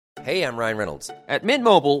Hey, I'm Ryan Reynolds. At Mint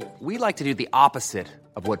Mobile, we like to do the opposite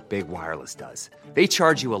of what Big Wireless does. They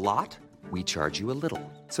charge you a lot, we charge you a little.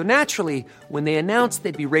 So naturally, when they announced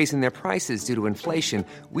they'd be raising their prices due to inflation,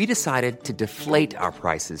 we decided to deflate our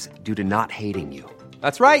prices due to not hating you.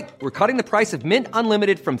 That's right. We're cutting the price of Mint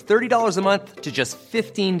Unlimited from $30 a month to just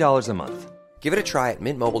 $15 a month. Give it a try at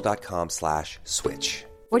mintmobile.com/switch.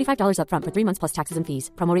 $45 up front for 3 months plus taxes and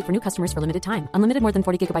fees. Promo rate for new customers for limited time. Unlimited more than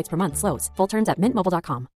 40 gigabytes per month. Slows full terms at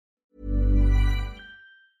mintmobile.com.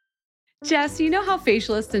 Jess, you know how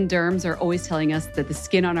facialists and derms are always telling us that the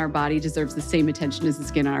skin on our body deserves the same attention as the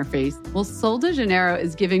skin on our face? Well, Sol de Janeiro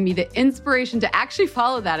is giving me the inspiration to actually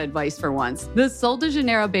follow that advice for once. The Sol de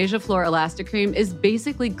Janeiro Beija Flor Elastic Cream is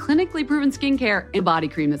basically clinically proven skincare and body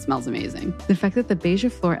cream that smells amazing. The fact that the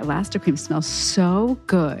Beija Flor Elastic Cream smells so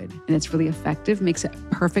good and it's really effective makes it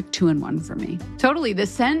perfect 2-in-1 for me. Totally, the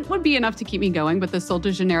scent would be enough to keep me going, but the Sol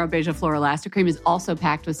de Janeiro Beija Flor Elastic Cream is also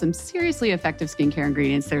packed with some seriously effective skincare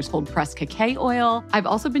ingredients. There's cold-pressed cacao oil. I've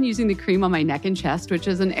also been using the cream on my neck and chest, which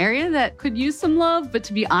is an area that could use some love, but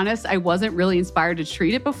to be honest, I wasn't really inspired to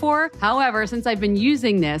treat it before. However, since I've been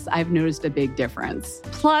using this, I've noticed a big difference.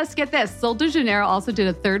 Plus, get this, Sol de Janeiro also did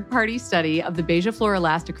a third-party study of the Beija Flor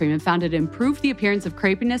Elastic Cream and found it improved the appearance of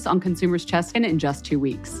crepiness on consumers' chest skin in just 2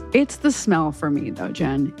 weeks. It's the smell for me, though,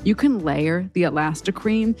 Jen. You can layer the Elastic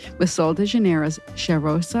Cream with Sol de Janeiro's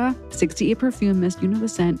Cheirosa 68 perfume mist. You know the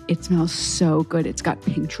scent. It smells so good. It's got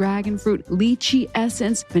pink dragon fruit, lychee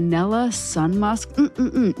essence, vanilla, sun musk,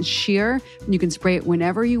 sheer. You can spray it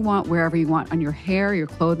whenever you want, wherever you want, on your hair, your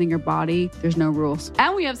clothing, your body. There's no rules.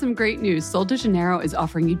 And we have some great news. Sol de Janeiro is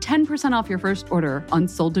offering you 10% off your first order on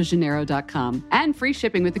soldejaneiro.com and free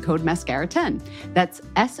shipping with the code MASCARA10. That's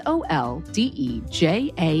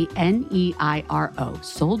SOLDEJANEIRO,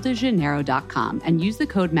 soldejaneiro.com, and use the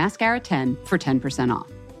code MASCARA10 for 10% off.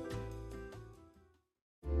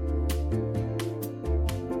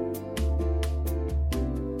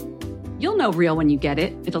 You'll know real when you get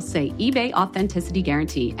it. It'll say eBay Authenticity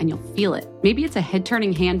Guarantee, and you'll feel it. Maybe it's a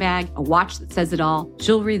head-turning handbag, a watch that says it all,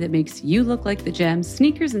 jewelry that makes you look like the gem,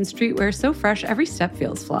 sneakers and streetwear so fresh every step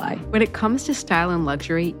feels fly. When it comes to style and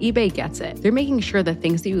luxury, eBay gets it. They're making sure the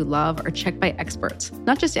things that you love are checked by experts.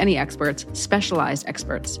 Not just any experts, specialized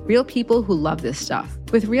experts. Real people who love this stuff.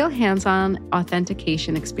 With real hands-on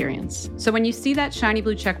authentication experience. So when you see that shiny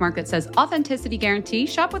blue checkmark that says Authenticity Guarantee,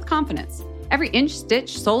 shop with confidence. Every inch,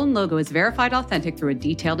 stitch, sole, and logo is verified authentic through a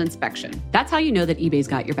detailed inspection. That's how you know that eBay's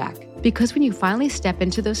got your back. Because when you finally step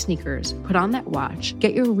into those sneakers, put on that watch,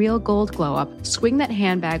 get your real gold glow up, swing that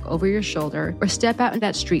handbag over your shoulder, or step out in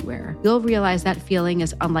that streetwear, you'll realize that feeling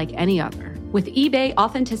is unlike any other. With eBay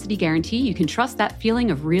Authenticity Guarantee, you can trust that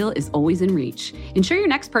feeling of real is always in reach. Ensure your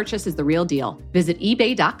next purchase is the real deal. Visit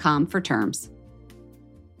ebay.com for terms.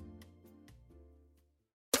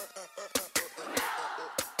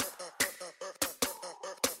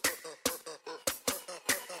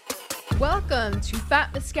 Welcome to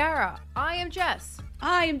Fat Mascara. I am Jess.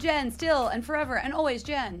 I am Jen, still and forever and always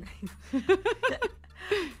Jen.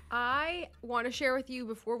 I want to share with you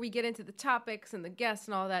before we get into the topics and the guests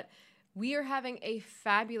and all that, we are having a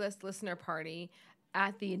fabulous listener party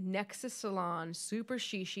at the Nexus Salon Super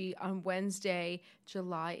Shishi on Wednesday,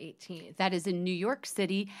 July 18th. That is in New York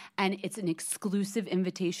City, and it's an exclusive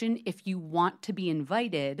invitation. If you want to be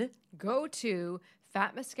invited, go to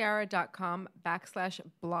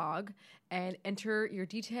fatmascara.com/blog and enter your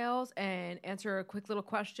details and answer a quick little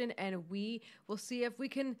question, and we will see if we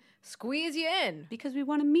can squeeze you in. Because we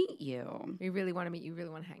want to meet you. We really want to meet you, really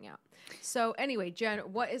want to hang out. So anyway, Jen,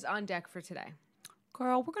 what is on deck for today?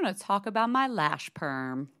 Girl, we're going to talk about my lash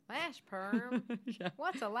perm. Lash perm? Yeah.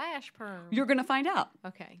 What's a lash perm? You're going to find out.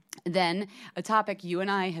 Okay. Then a topic you and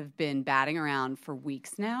I have been batting around for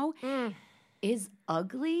weeks now. Is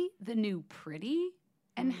ugly the new pretty?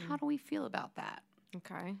 And how do we feel about that?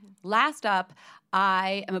 Okay. Last up,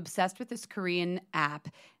 I am obsessed with this Korean app,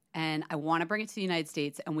 and I want to bring it to the United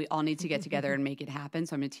States, and we all need to get together and make it happen.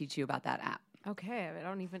 So I'm going to teach you about that app. Okay. I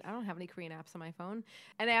don't have any Korean apps on my phone.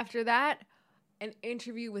 And after that, an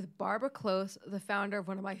interview with Barbara Close, the founder of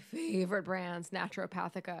one of my favorite brands,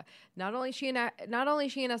 Naturopathica. Not only is she an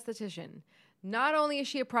esthetician, not only is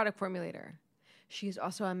she a product formulator, she is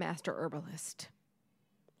also a master herbalist.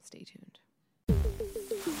 Stay tuned.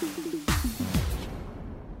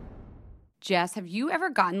 Jess, have you ever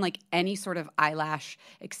gotten like any sort of eyelash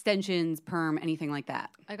extensions, perm, anything like that?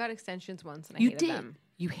 I got extensions once and I hated them.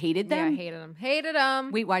 You hated them? Yeah, I hated them. Hated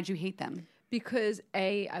them. Wait, why'd you hate them? Because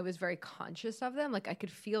I was very conscious of them. Like I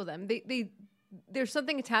could feel them. There's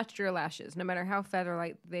something attached to your lashes, no matter how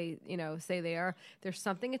feather-light they, say they are. There's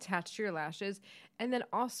something attached to your lashes. And then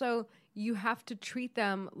also, you have to treat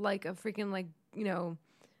them like a freaking like,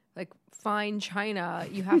 like fine china.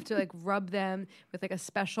 You have to like rub them with like a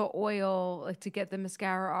special oil like to get the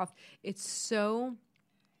mascara off. It's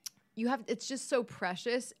just so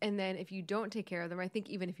precious. And then if you don't take care of them, I think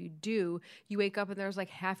even if you do, you wake up and there's like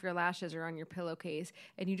half your lashes are on your pillowcase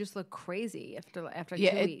and you just look crazy after like 2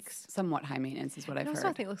 weeks. It's somewhat high maintenance is what I've heard.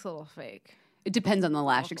 I think it looks a little fake. It depends on the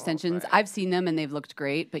lash extensions. I've seen them and they've looked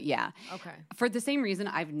great, but yeah. Okay. For the same reason,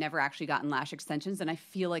 I've never actually gotten lash extensions and I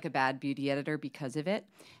feel like a bad beauty editor because of it.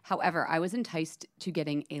 However, I was enticed to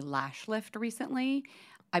getting a lash lift recently.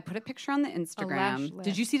 I put a picture on the Instagram.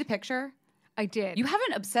 Did you see the picture? I did. You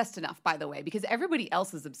haven't obsessed enough, by the way, because everybody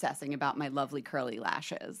else is obsessing about my lovely curly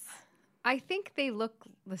lashes. I think they look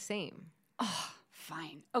the same. Oh,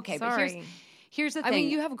 fine. Okay, sorry. But here's the thing. I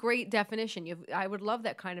mean, you have great definition. I would love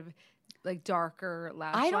that kind of like darker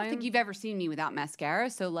lash line. I don't think you've ever seen me without mascara,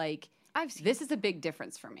 so like this is a big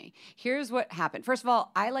difference for me. Here's what happened. First of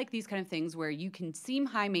all, I like these kind of things where you can seem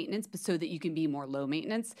high maintenance, but so that you can be more low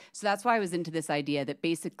maintenance. So that's why I was into this idea that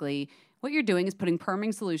basically what you're doing is putting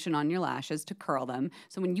perming solution on your lashes to curl them.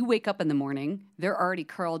 So when you wake up in the morning, they're already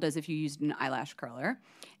curled as if you used an eyelash curler.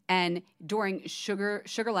 And during Sugar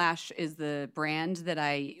Lash is the brand that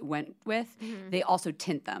I went with. Mm-hmm. They also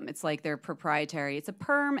tint them. It's like their proprietary. It's a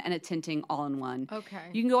perm and a tinting all in one. Okay.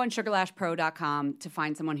 You can go on sugarlashpro.com to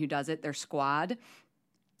find someone who does it. They're squad.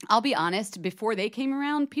 I'll be honest, before they came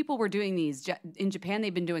around, people were doing these. In Japan,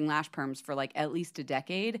 they've been doing lash perms for like at least a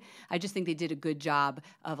decade. I just think they did a good job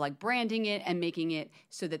of like branding it and making it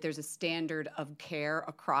so that there's a standard of care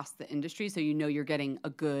across the industry so you know you're getting a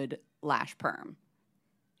good lash perm.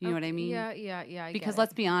 You know what I mean? Yeah. Because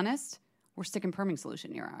let's be honest, we're sticking perming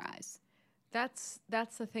solution near our eyes. That's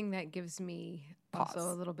the thing that gives me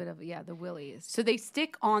also a little bit of the willies. So they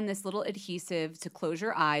stick on this little adhesive to close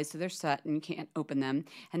your eyes so they're set and you can't open them.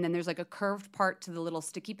 And then there's like a curved part to the little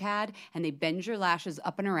sticky pad and they bend your lashes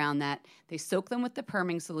up and around that. They soak them with the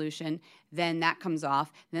perming solution. Then that comes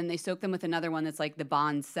off. Then they soak them with another one that's like the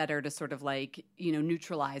bond setter to sort of like,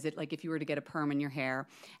 neutralize it, like if you were to get a perm in your hair.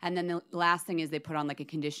 And then the last thing is they put on like a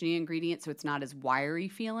conditioning ingredient so it's not as wiry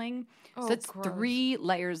feeling. Oh, so it's gross. 3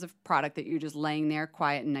 layers of product that you're just laying there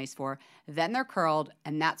quiet and nice for. Then they're curled,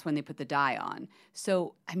 and that's when they put the dye on.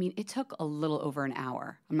 So, I mean, it took a little over an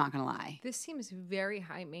hour. I'm not going to lie. This seems very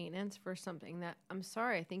high maintenance for something that, I'm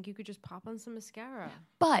sorry, I think you could just pop on some mascara.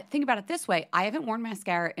 But think about it this way. I haven't worn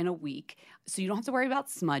mascara in a week, so you don't have to worry about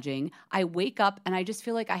smudging. I wake up, and I just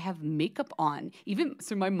feel like I have makeup on.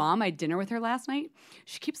 So my mom, I had dinner with her last night.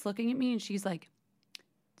 She keeps looking at me, and she's like,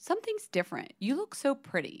 something's different. You look so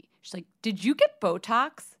pretty. She's like, did you get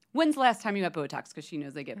Botox? When's the last time you got Botox? Because she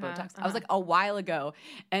knows I get Botox. I was like, a while ago.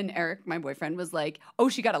 And Eric, my boyfriend, was like, oh,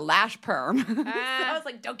 she got a lash perm. So I was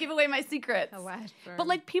like, don't give away my secrets. A lash perm. But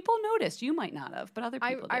like people noticed. You might not have, but other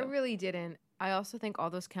people do. I really didn't. I also think all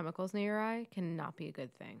those chemicals near your eye cannot be a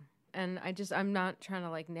good thing. And I'm not trying to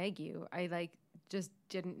like nag you. I just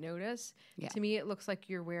didn't notice. Yeah. To me, it looks like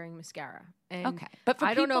you're wearing mascara. And okay. But for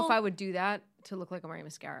I don't know if I would do that to look like I'm wearing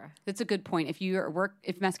mascara. That's a good point.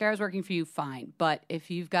 If mascara is working for you, fine. But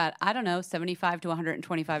if you've got, I don't know, $75 to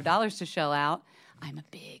 $125 to shell out, I'm a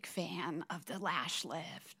big fan of the lash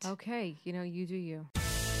lift. Okay. You do you.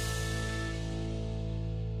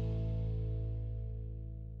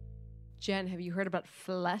 Jen, have you heard about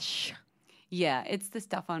Flesh? Yeah, it's the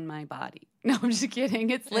stuff on my body. No, I'm just kidding.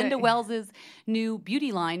 It's Linda Wells' new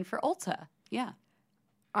beauty line for Ulta. Yeah.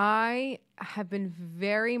 I have been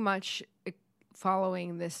very much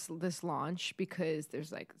following this launch because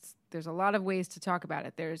there's a lot of ways to talk about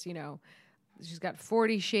it. There's, she's got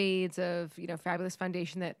 40 shades of, fabulous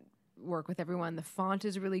foundation that work with everyone. The font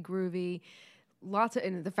is really groovy.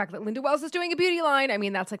 And the fact that Linda Wells is doing a beauty line, I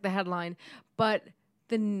mean, that's like the headline. But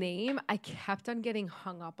the name I kept on getting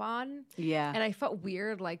hung up on. Yeah. And I felt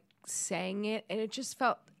weird like saying it. And it just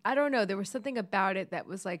felt, I don't know, there was something about it that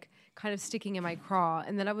was like kind of sticking in my craw.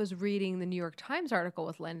 And then I was reading the New York Times article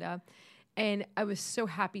with Linda. And I was so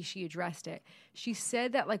happy she addressed it. She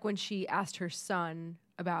said that like when she asked her son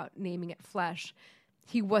about naming it Flesh,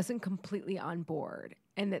 he wasn't completely on board.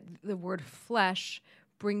 And that the word flesh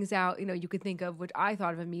brings out, you could think of what I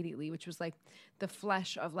thought of immediately, which was like the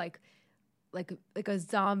flesh of like a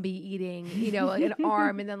zombie eating, like an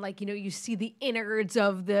arm, and then like, you see the innards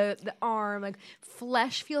of the arm. Like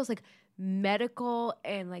flesh feels like medical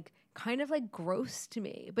and like kind of like gross to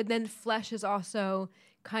me. But then flesh is also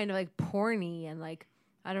kind of like porny and like,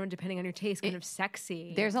 I don't know, depending on your taste, kind of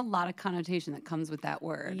sexy. There's a lot of connotation that comes with that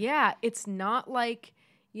word. Yeah, it's not like,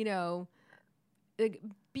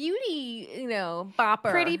 beauty,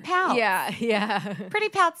 bopper. Pretty Pouts. Yeah. Pretty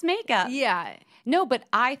Pouts makeup. Yeah. No, but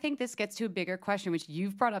I think this gets to a bigger question, which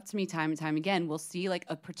you've brought up to me time and time again. We'll see like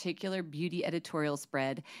a particular beauty editorial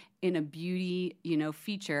spread in a beauty,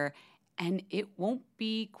 feature, and it won't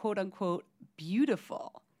be quote unquote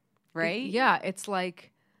beautiful, right? Yeah, it's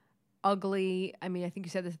like ugly. I mean, I think you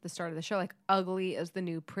said this at the start of the show, like ugly is the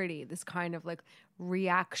new pretty, this kind of like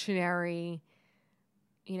reactionary,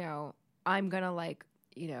 I'm gonna like,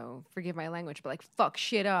 forgive my language, but like fuck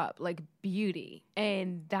shit up, like beauty.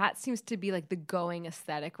 And that seems to be like the going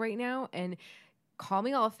aesthetic right now. And call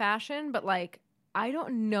me all fashion, but like, I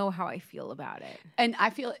don't know how I feel about it. And I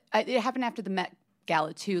feel it happened after the Met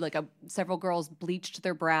Gala too. Like several girls bleached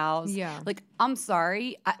their brows. Yeah. Like, I'm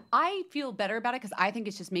sorry. I feel better about it because I think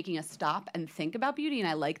it's just making us stop and think about beauty, and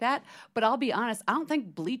I like that. But I'll be honest, I don't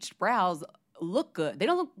think bleached brows look good. They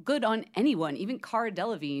don't look good on anyone, even Cara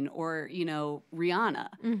Delevingne or,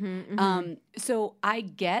 Rihanna. So I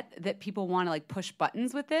get that people want to like push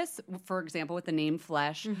buttons with this, for example, with the name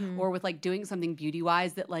Flesh, or with like doing something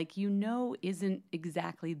beauty-wise that like, isn't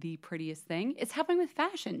exactly the prettiest thing. It's happening with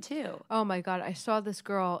fashion too. Oh my God. I saw this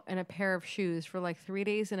girl in a pair of shoes for like 3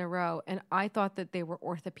 days in a row, and I thought that they were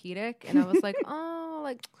orthopedic. And I was like, oh,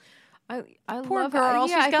 like... I Poor love girl.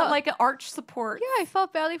 her. She's got like an arch support. Yeah, I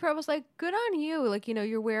felt badly for her. I was like, good on you. Like,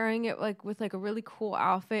 you're wearing it like with like a really cool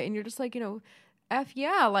outfit, and you're just like, F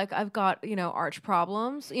yeah, like I've got, arch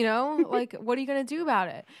problems, like what are you going to do about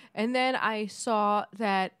it? And then I saw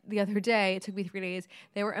that the other day, it took me 3 days,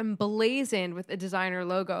 they were emblazoned with a designer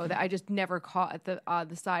logo that I just never caught at the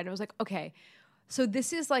side. And I was like, okay, so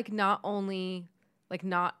this is like not only like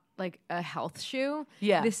not like a health shoe.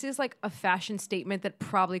 Yeah. This is like a fashion statement that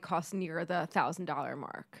probably costs near the $1,000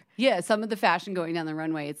 mark. Yeah, some of the fashion going down the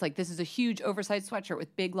runway, it's like this is a huge oversized sweatshirt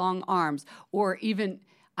with big long arms, or even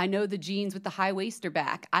I know the jeans with the high waist are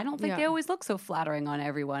back. I don't think they always look so flattering on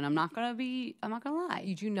everyone. I'm not gonna lie.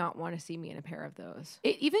 You do not want to see me in a pair of those.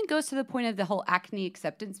 It even goes to the point of the whole acne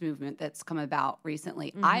acceptance movement that's come about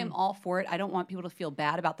recently. I am all for it. I don't want people to feel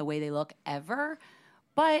bad about the way they look ever,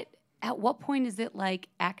 but at what point is it like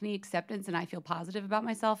acne acceptance and I feel positive about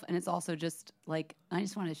myself? And it's also just like, I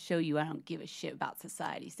just want to show you I don't give a shit about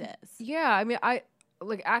society says. Yeah. I mean,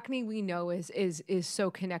 like acne we know is so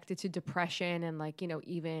connected to depression and like,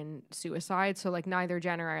 even suicide. So like neither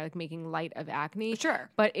Jen or I are like making light of acne. Sure.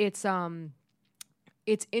 But it's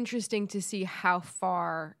interesting to see how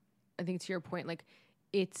far, I think to your point, like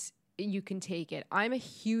you can take it. I'm a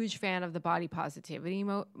huge fan of the body positivity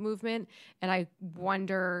movement. And I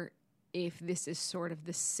wonder if this is sort of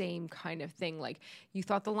the same kind of thing. Like you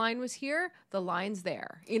thought the line was here, the line's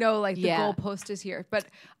there. Like the goalpost is here. But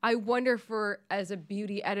I wonder as a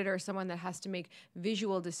beauty editor, someone that has to make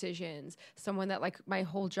visual decisions, someone that like my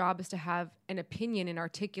whole job is to have an opinion and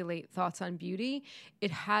articulate thoughts on beauty,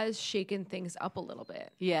 it has shaken things up a little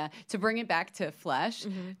bit. Yeah. To bring it back to Flesh,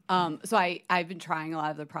 so I've been trying a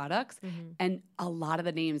lot of the products, and a lot of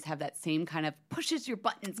the names have that same kind of pushes your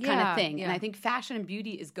buttons kind of thing. Yeah. And I think fashion and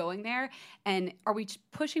beauty is going there. And are we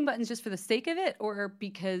pushing buttons just for the sake of it, or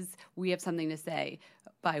because we have something to say?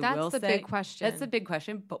 That's the big question. That's the big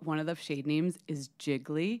question. But one of the shade names is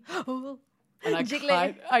Jiggly. And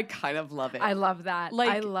Jiggly. I kind of love it. I love that.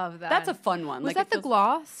 Like, I love that. That's a fun one. Was like, that the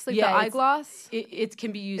gloss? Like the eye gloss? It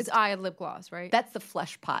can be used. It's eye lip gloss, right? That's the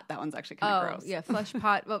Flesh Pot. That one's actually kind of gross. Yeah, Flesh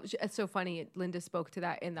Pot. Well, it's so funny. Linda spoke to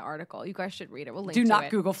that in the article. You guys should read it. We'll link to it. Do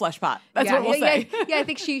not Google Flesh Pot. That's what we'll say. Yeah, I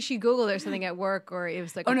think she Googled or something at work, or it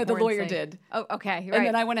was like oh no, the lawyer did. Oh, okay. Right. And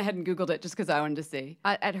then I went ahead and Googled it just because I wanted to see.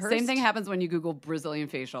 At Hearst? Same thing happens when you Google Brazilian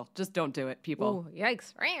facial. Just don't do it, people. Ooh,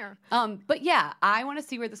 yikes. But yeah, I want to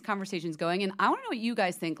see where this conversation's going, and I want to know what you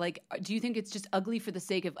guys think. Like, do you think it's just ugly for the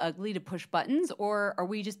sake of ugly to push buttons, or are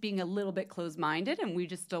we just being a little bit closed-minded and we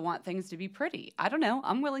just still want things to be pretty? I don't know.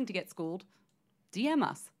 I'm willing to get schooled. DM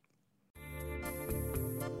us.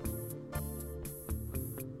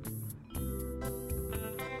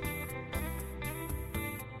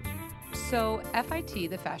 So FIT,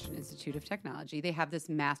 the Fashion Institute of Technology, they have this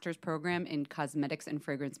master's program in cosmetics and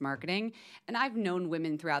fragrance marketing. And I've known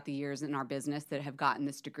women throughout the years in our business that have gotten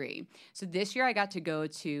this degree. So this year I got to go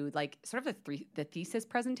to like sort of the thesis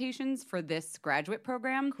presentations for this graduate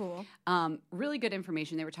program. Cool. Really good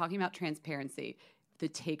information. They were talking about transparency. The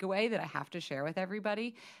takeaway that I have to share with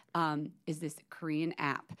everybody is this Korean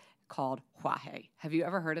app called Hwahae. Have you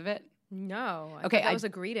ever heard of it? No. Okay. That was a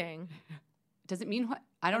greeting. Does it mean what?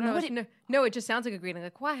 I don't know what it... No, it just sounds like a greeting,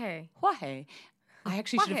 like Hwahae. Hwahae. I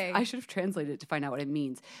actually should have translated it to find out what it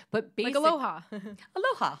means. But basically, like aloha.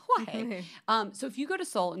 Aloha, huahe. So if you go to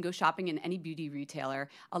Seoul and go shopping in any beauty retailer,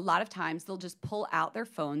 a lot of times they'll just pull out their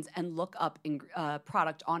phones and look up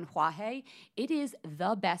product on huahe. It is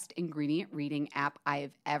the best ingredient reading app I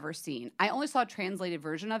have ever seen. I only saw a translated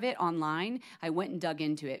version of it online. I went and dug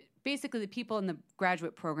into it. Basically, the people in the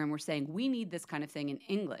graduate program were saying, we need this kind of thing in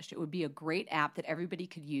English. It would be a great app that everybody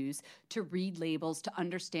could use to read labels, to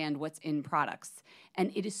understand what's in products.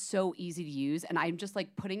 And it is so easy to use. And I'm just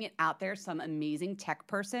like putting it out there, some amazing tech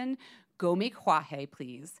person, go make huahe,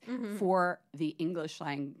 please, for the English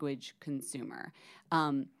language consumer.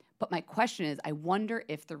 But my question is, I wonder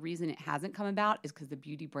if the reason it hasn't come about is because the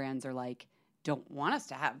beauty brands are like, don't want us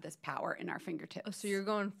to have this power in our fingertips. Oh, so you're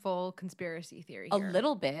going full conspiracy theory here. A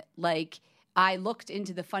little bit. Like, I looked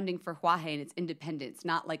into the funding for huahe and it's independent. It's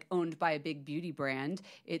not like owned by a big beauty brand.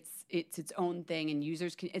 It's its own thing, and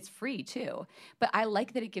users can, it's free too. But I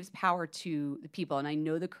like that it gives power to the people. And I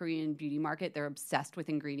know the Korean beauty market, they're obsessed with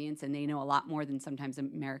ingredients and they know a lot more than sometimes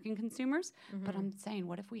American consumers. But I'm saying,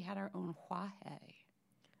 what if we had our own huahe?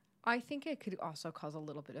 I think it could also cause a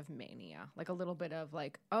little bit of mania, like a little bit of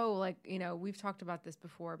like, oh, like, you know, we've talked about this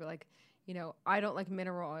before, but like, you know, I don't like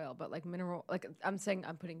mineral oil, but like like I'm saying,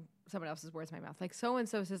 I'm putting someone else's words in my mouth. Like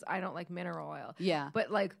so-and-so says, I don't like mineral oil. Yeah.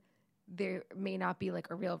 But like, there may not be like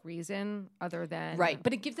a real reason other than right,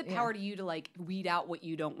 but it gives the power to you to like weed out what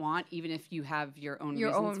you don't want, even if you have your own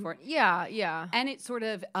reasons for it. Yeah. And it's sort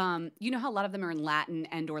of you know how a lot of them are in Latin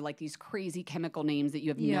and or like these crazy chemical names that you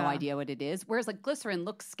have no idea what it is. Whereas like glycerin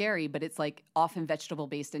looks scary, but it's like often vegetable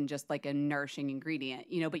based and just like a nourishing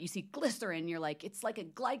ingredient, you know. But you see glycerin, you're like, it's like a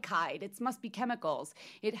glycide. It must be chemicals.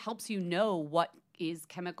 It helps you know what is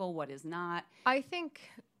chemical, what is not. I think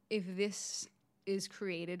if this is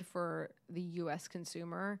created for the U.S.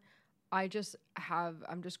 consumer, I'm just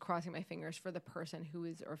crossing my fingers for the person who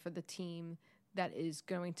is, or for the team that is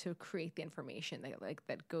going to create the information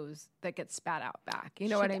that gets spat out back. You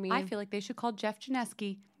know what I mean? I feel like they should call Jeff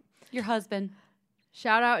Janeski, your husband.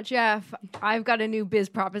 Shout out, Jeff. I've got a new biz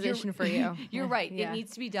proposition for you. You're right. Yeah. It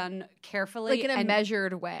needs to be done carefully, like in a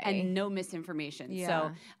measured way, and no misinformation. Yeah.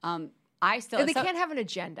 So, they can't have an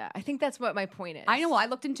agenda. I think that's what my point is. I know. Well, I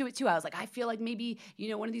looked into it too. I was like, I feel like maybe, you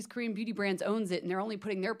know, one of these Korean beauty brands owns it and they're only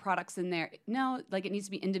putting their products in there. No, like it needs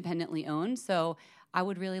to be independently owned. So I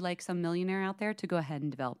would really like some millionaire out there to go ahead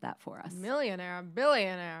and develop that for us. Millionaire,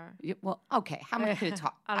 billionaire. Yeah, well, okay. How much could it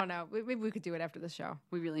talk? I don't know. Maybe we could do it after the show.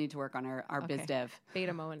 We really need to work on our biz dev.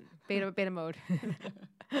 Beta mode.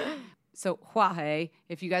 So huahe,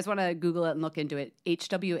 if you guys want to Google it and look into it,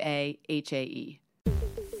 HWAHAE.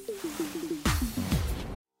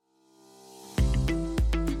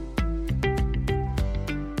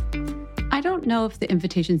 I don't know if the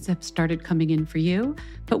invitations have started coming in for you,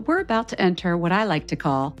 but we're about to enter what I like to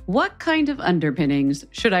call what kind of underpinnings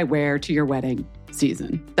should I wear to your wedding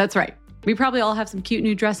season. That's right. We probably all have some cute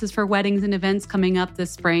new dresses for weddings and events coming up this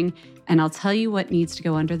spring, and I'll tell you what needs to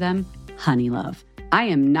go under them: Honeylove. I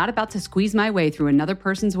am not about to squeeze my way through another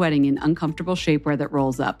person's wedding in uncomfortable shapewear that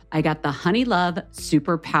rolls up. I got the Honeylove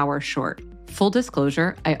Super Power Short. Full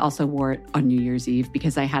disclosure, I also wore it on New Year's Eve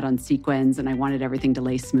because I had on sequins and I wanted everything to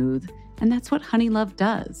lay smooth. And that's what Honeylove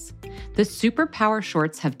does. The Super Power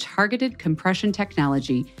Shorts have targeted compression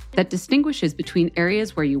technology that distinguishes between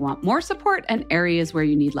areas where you want more support and areas where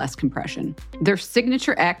you need less compression. Their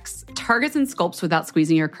Signature X targets and sculpts without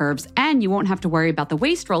squeezing your curves, and you won't have to worry about the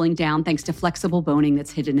waist rolling down thanks to flexible boning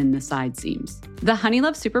that's hidden in the side seams. The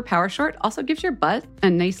Honeylove Super Power Short also gives your butt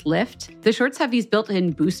a nice lift. The shorts have these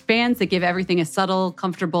built-in boost bands that give everything a subtle,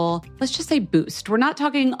 comfortable, let's just say boost. We're not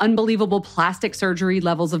talking unbelievable plastic surgery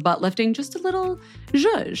levels of butt lifting, just a little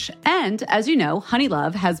zhuzh. And as you know,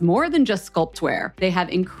 Honeylove has more than just sculpt wear. They have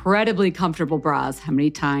incredibly comfortable bras. How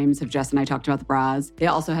many times have Jess and I talked about the bras? They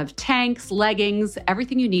also have tanks, leggings,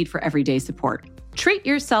 everything you need for everyday support. Treat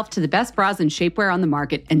yourself to the best bras and shapewear on the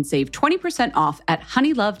market and save 20% off at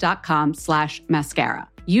honeylove.com/mascara.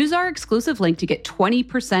 Use our exclusive link to get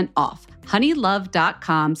 20% off.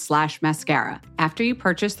 honeylove.com/mascara. After you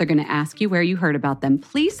purchase, they're going to ask you where you heard about them.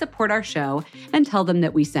 Please support our show and tell them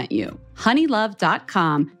that we sent you.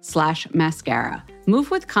 honeylove.com/mascara.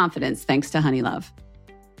 Move with confidence thanks to Honeylove.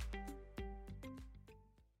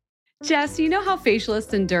 Jess, you know how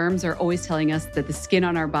facialists and derms are always telling us that the skin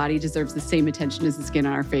on our body deserves the same attention as the skin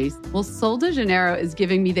on our face? Well, Sol de Janeiro is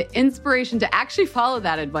giving me the inspiration to actually follow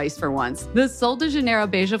that advice for once. The Sol de Janeiro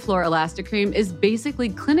Beija Flor Elastic Cream is basically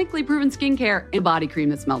clinically proven skincare and body cream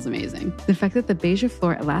that smells amazing. The fact that the Beija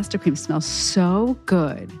Flor Elastic Cream smells so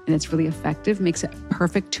good and it's really effective makes it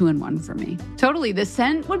perfect 2-in-1 for me. Totally. The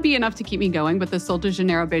scent would be enough to keep me going, but the Sol de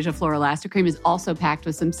Janeiro Beija Flor Elastic Cream is also packed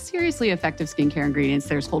with some seriously effective skincare ingredients.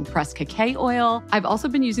 There's cold-pressed cacao oil. I've also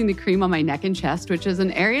been using the cream on my neck and chest, which is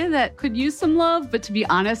an area that could use some love, but to be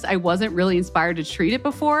honest, I wasn't really inspired to treat it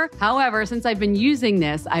before. However, since I've been using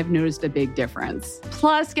this, I've noticed a big difference.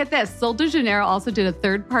 Plus, get this, Sol de Janeiro also did a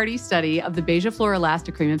third-party study of the Beija Flor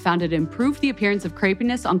Elastic Cream and found it improved the appearance of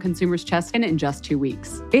crepiness on consumers' chest skin in just 2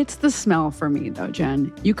 weeks. It's the smell for me though,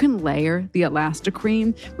 Jen. You can layer the Elastic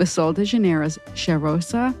Cream with Sol de Janeiro's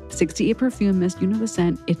Cheirosa 68 perfume mist. You know the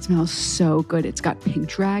scent. It smells so good. It's got pink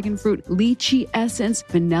dragon fruit, lychee essence,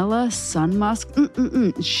 vanilla, sun musk,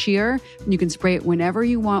 sheer. You can spray it whenever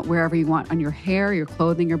you want, wherever you want, on your hair, your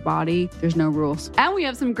clothing, your body. There's no rules. And we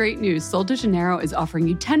have some great news. Sol de Janeiro is offering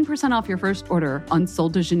you 10% off your first order on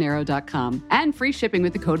soldejaneiro.com and free shipping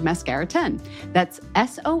with the code MASCARA10. That's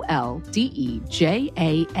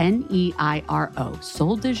SOLDEJANEIRO,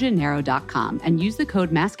 soldejaneiro.com, and use the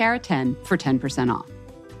code MASCARA10 for 10% off.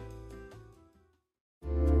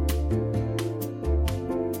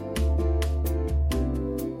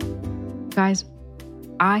 Guys,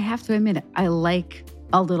 I have to admit it. I like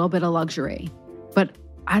a little bit of luxury, but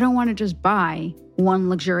I don't want to just buy one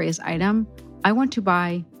luxurious item. I want to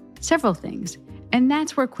buy several things. And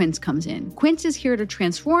that's where Quince comes in. Quince is here to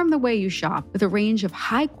transform the way you shop with a range of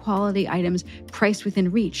high-quality items priced within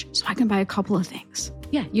reach, so I can buy a couple of things.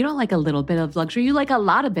 Yeah, you don't like a little bit of luxury. You like a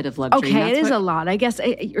lot of bit of luxury. Okay, it is a lot. I guess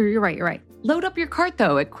you're right. Load up your cart,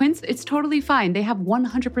 though. At Quince, it's totally fine. They have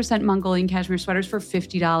 100% Mongolian cashmere sweaters for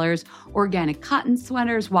 $50, organic cotton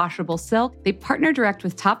sweaters, washable silk. They partner direct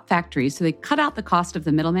with top factories, so they cut out the cost of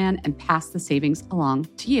the middleman and pass the savings along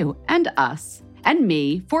to you and us. And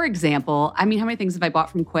me, for example, how many things have I bought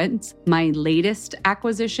from Quince? My latest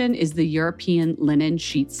acquisition is the European linen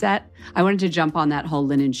sheet set. I wanted to jump on that whole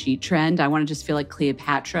linen sheet trend. I want to just feel like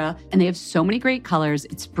Cleopatra. And they have so many great colors.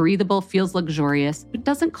 It's breathable, feels luxurious, but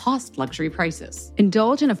doesn't cost luxury prices.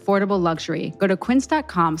 Indulge in affordable luxury. Go to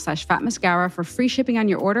quince.com/fatmascara for free shipping on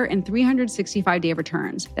your order and 365-day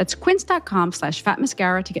returns. That's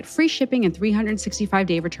quince.com/fatmascara to get free shipping and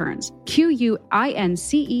 365-day returns.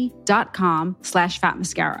 QUINCE.com/fatmascara.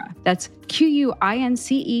 That's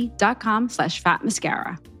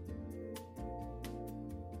QUINCE.com/fatmascara.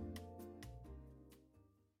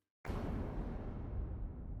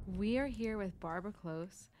 We are here with Barbara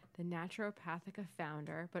Close, the Naturopathica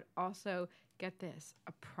founder, but also, get this,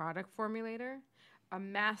 a product formulator, a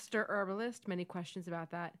master herbalist, many questions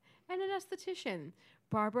about that, and an esthetician.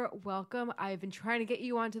 Barbara, welcome. I've been trying to get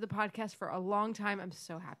you onto the podcast for a long time. I'm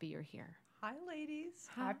so happy you're here. Hi, ladies.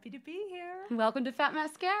 Happy to be here. Welcome to Fat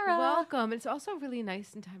Mascara. Welcome. It's also really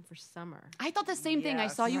nice in time for summer. I thought the same thing. I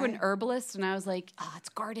saw you an herbalist, and I was like, oh, it's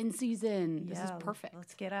garden season. This is perfect.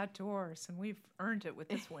 Let's get outdoors. And we've earned it with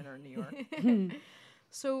this winter in New York.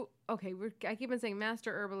 So, okay, I keep on saying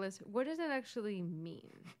master herbalist. What does that actually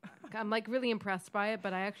mean? I'm like really impressed by it,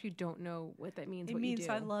 but I actually don't know what that means. It means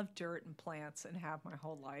I love dirt and plants and have my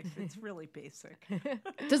whole life. It's really basic.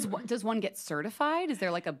 Does one get certified? Is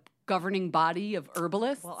there like a governing body of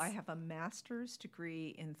herbalists? Well, I have a master's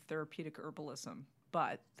degree in therapeutic herbalism,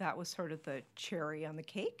 but that was sort of the cherry on the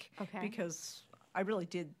cake. Okay. Because I really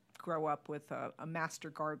did grow up with a master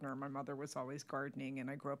gardener. My mother was always gardening,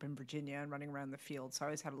 and I grew up in Virginia and running around the field, so I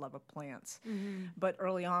always had a love of plants. Mm-hmm. But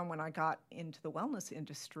early on, when I got into the wellness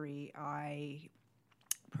industry, I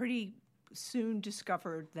pretty soon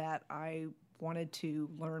discovered that I wanted to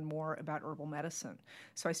learn more about herbal medicine.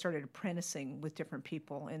 So I started apprenticing with different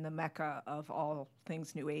people in the mecca of all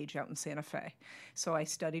things New Age out in Santa Fe. So I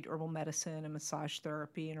studied herbal medicine and massage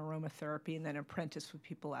therapy and aromatherapy, and then apprenticed with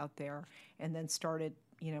people out there, and then started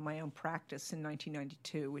my own practice in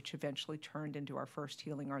 1992, which eventually turned into our first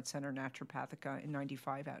healing arts center, Naturopathica, in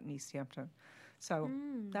 95 out in East Hampton. So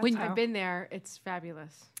that's I've been there. It's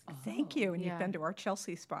fabulous. Thank you. And you've been to our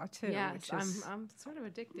Chelsea spa, too. Yes, which is, I'm sort of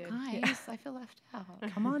addicted. Nice. I feel left out.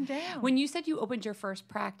 Come on down. When you said you opened your first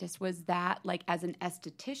practice, was that like as an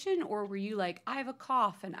esthetician, or were you like, I have a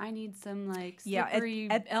cough and I need some like slippery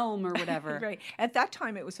elm or whatever? Right. At that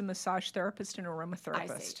time, it was a massage therapist and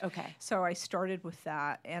aromatherapist. I see. Okay. So I started with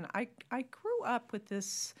that. And I grew up with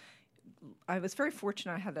this I was very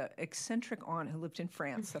fortunate. I had an eccentric aunt who lived in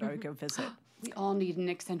France that I would go visit. We all need an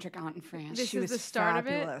eccentric aunt in France. This She is was the start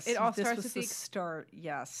fabulous. of it. It all This starts was with the the start.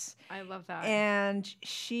 Yes. I love that. And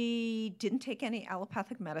she didn't take any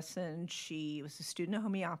allopathic medicine. She was a student of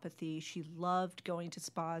homeopathy. She loved going to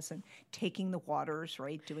spas and taking the waters,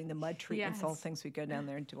 right? Doing the mud treatments, all the Yes. things. We go down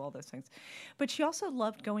there and do all those things. But she also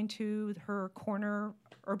loved going to her corner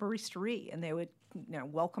herboristerie, and they would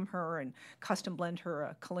welcome her and custom blend her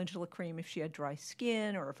a calendula cream if she had dry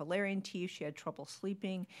skin, or a valerian tea if she had trouble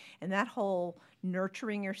sleeping. And that whole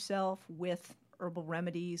nurturing yourself with herbal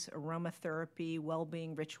remedies, aromatherapy,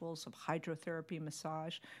 well-being rituals of hydrotherapy,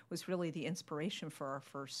 massage was really the inspiration for our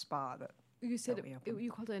first spa. You said that we opened.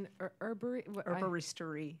 you called it an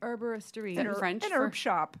Herboristery. herboristery. that French An for herb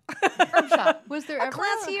shop. herb shop. Was there A ever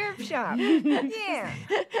classy herb shop. Yeah.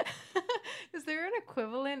 Is there an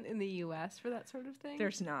equivalent in the U.S. for that sort of thing?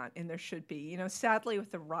 There's not, and there should be. Sadly,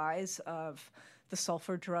 with the rise of the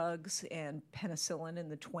sulfur drugs and penicillin in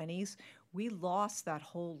the 20s, we lost that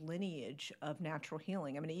whole lineage of natural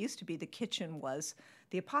healing. I mean, it used to be the kitchen was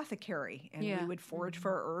the apothecary, and we would forage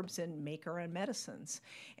for our herbs and make our own medicines.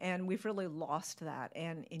 And we've really lost that.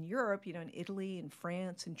 And in Europe, in Italy and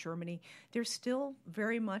France and Germany, there's still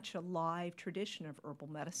very much a live tradition of herbal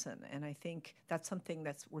medicine. And I think that's something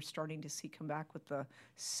we're starting to see come back with the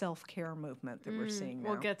self-care movement that we're seeing now.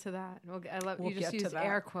 We'll get to that. I love We'll you just get to used that.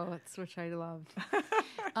 air quotes, which I loved.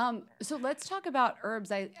 So let's talk about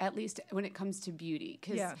herbs, at least when it comes to beauty,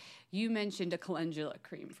 because Yeah. you mentioned a calendula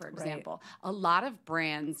cream, for example. A lot of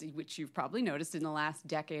brands, which you've probably noticed in the last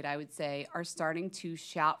decade, I would say, are starting to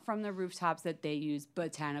shout from the rooftops that they use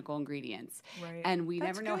botanical ingredients. Right. And we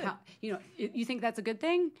That's never know good. how, you think that's a good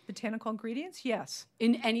thing? Botanical ingredients? Yes.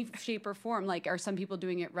 In any shape or form? Like, are some people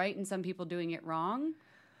doing it right and some people doing it wrong?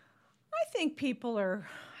 I think people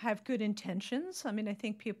have good intentions. I mean, I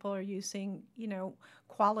think people are using,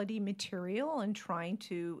 quality material and trying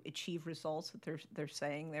to achieve results that they're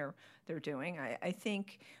saying they're doing. I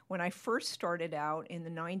think when I first started out in the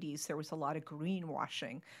 90s, there was a lot of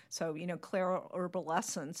greenwashing. So, Claire Herbal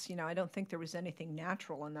Essence, I don't think there was anything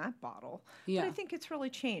natural in that bottle. Yeah. But I think it's really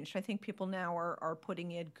changed. I think people now are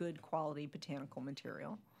putting in good quality botanical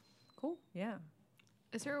material. Cool. Yeah.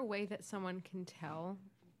 Is there a way that someone can tell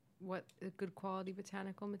what a good quality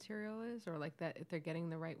botanical material is, or like that if they're getting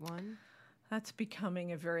the right one? That's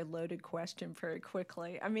becoming a very loaded question very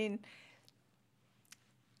quickly. I mean,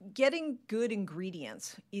 getting good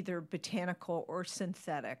ingredients, either botanical or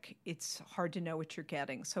synthetic, it's hard to know what you're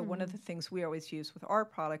getting. So one of the things we always use with our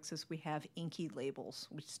products is we have INCI labels,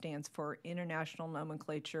 which stands for International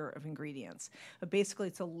Nomenclature of Ingredients. Basically,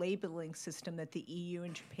 it's a labeling system that the EU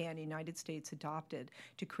and Japan, United States adopted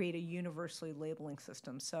to create a universally labeling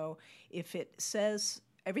system. So if it says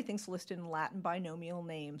everything's listed in Latin binomial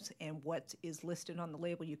names, and what is listed on the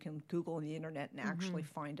label, you can Google on the internet and actually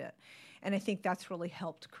find it. And I think that's really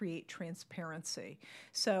helped create transparency.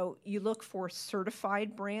 So you look for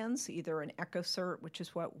certified brands, either an EcoCert, which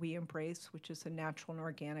is what we embrace, which is a natural and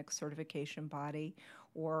organic certification body,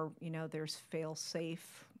 or, there's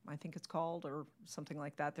Fail-Safe, I think it's called, or something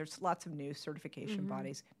like that. There's lots of new certification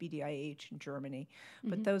bodies, BDIH in Germany.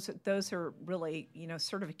 But those are really,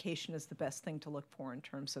 certification is the best thing to look for in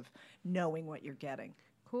terms of knowing what you're getting,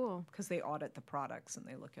 Cool. because they audit the products and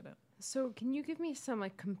they look at it. So, can you give me some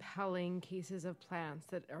compelling cases of plants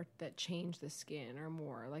that change the skin or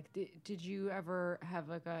more? Like, did you ever have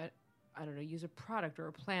use a product or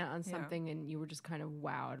a plant on something and you were just kind of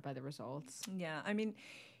wowed by the results? Yeah, I mean,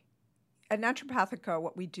 at Naturopathica,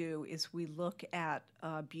 what we do is we look at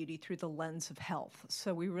beauty through the lens of health.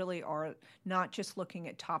 So we really are not just looking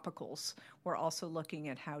at topicals. We're also looking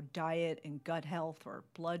at how diet and gut health, or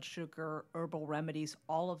blood sugar, herbal remedies,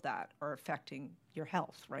 all of that are affecting your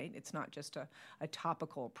health, right? It's not just a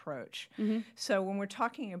topical approach. So when we're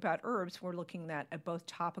talking about herbs, we're looking at both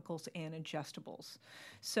topicals and ingestibles.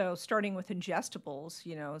 So starting with ingestibles,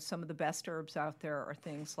 some of the best herbs out there are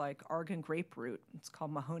things like argan grapefruit. It's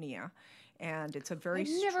called Mahonia. And it's a very I've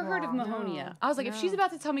never heard of strong- Mahonia. I was like, if she's about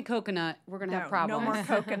to tell me coconut, we're going to have problems. No more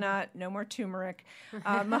coconut, no more turmeric.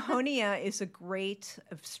 Mahonia is a great,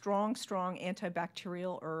 strong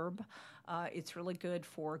antibacterial herb. It's really good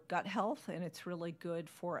for gut health, and it's really good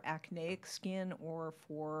for acneic skin, or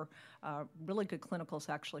for really good clinicals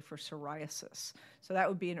actually for psoriasis. So that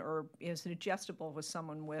would be an herb. As an ingestible with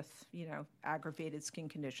someone with, aggravated skin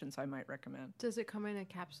conditions, I might recommend. Does it come in a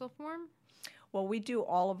capsule form? Well, we do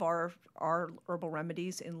all of our herbal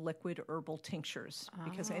remedies in liquid herbal tinctures,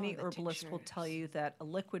 because any the herbalist will tell you that a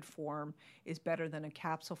liquid form is better than a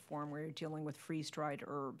capsule form where you're dealing with freeze-dried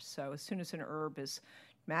herbs. So as soon as an herb is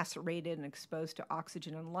macerated and exposed to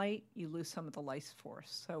oxygen and light, you lose some of the life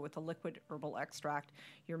force. So with a liquid herbal extract,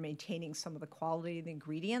 you're maintaining some of the quality of the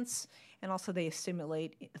ingredients, and also they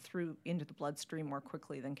assimilate through into the bloodstream more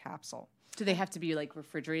quickly than capsule. Do they have to be like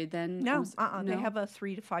refrigerated then? No, No? They have a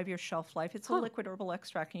 3 to 5 year shelf life. It's a liquid herbal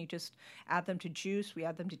extract, and you just add them to juice. We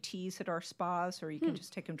add them to teas at our spas, or you can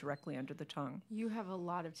just take them directly under the tongue. You have a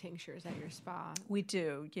lot of tinctures at your spa. We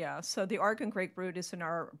do, yeah. So the argan grapefruit is in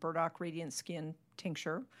our Burdock Radiant Skin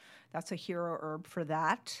tincture. That's a hero herb for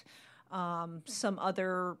that. Some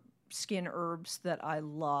other skin herbs that I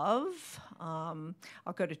love. I'll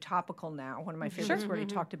go to topical now. One of my favorites we already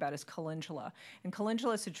talked about is calendula. And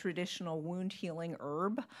calendula is a traditional wound healing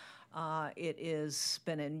herb. It has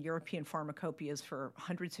been in European pharmacopoeias for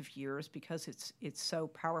hundreds of years because it's so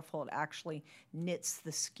powerful. It actually knits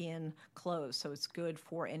the skin closed, so it's good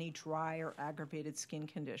for any dry or aggravated skin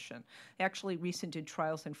condition. They actually recently did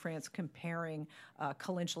trials in France comparing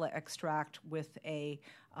calendula extract with a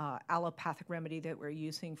allopathic remedy that we're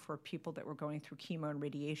using for people that were going through chemo and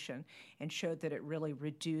radiation, and showed that it really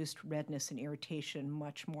reduced redness and irritation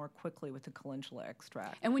much more quickly with the calendula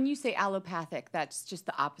extract. And when you say allopathic, that's just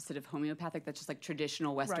the opposite of homeopathic. That's just like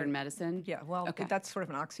traditional Western medicine. Yeah, well, Okay. that's sort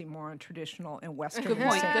of an oxymoron, traditional and Western Good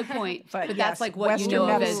point. medicine. Good point. But, But yes, that's like what Western you know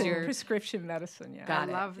of as medicine, your prescription medicine. Yeah, Got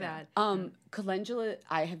I it. love that. Calendula,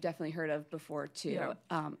 I have definitely heard of before too, Yeah.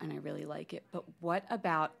 and I really like it. But what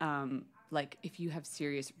about like if you have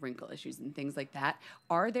serious wrinkle issues and things like that?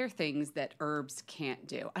 Are there things that herbs can't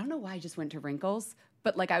do? I don't know why I just went to wrinkles,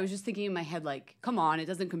 but like I was just thinking in my head, like, come on, it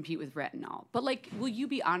doesn't compete with retinol. But like, will you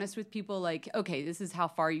be honest with people? Like, okay, this is how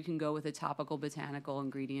far you can go with a topical botanical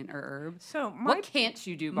ingredient or herb. So what can't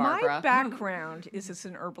you do, Barbara? My background is as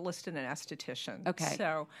an herbalist and an esthetician. Okay.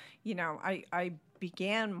 So, I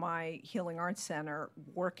began my Healing Arts Center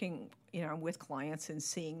working, with clients and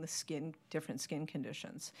seeing the different skin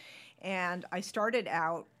conditions. And I started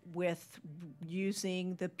out with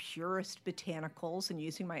using the purest botanicals and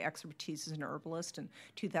using my expertise as an herbalist. In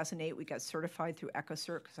 2008, we got certified through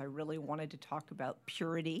EcoCert because I really wanted to talk about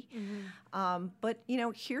purity. But,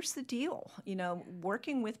 here's the deal.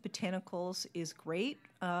 Working with botanicals is great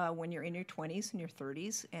when you're in your 20s and your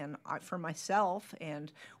 30s. And for myself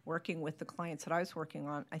and working with the clients that I was working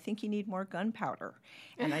on, I think you need more gunpowder.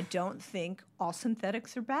 And I don't think all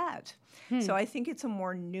synthetics are bad. So I think it's a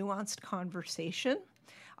more nuanced conversation.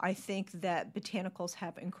 I think that botanicals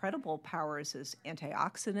have incredible powers as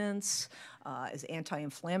antioxidants, as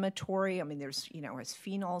anti-inflammatory. I mean, there's, as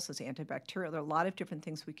phenols, as antibacterial. There are a lot of different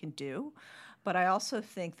things we can do. But I also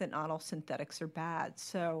think that not all synthetics are bad.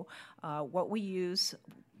 So what we use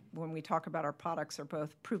when we talk about our products are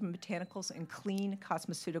both proven botanicals and clean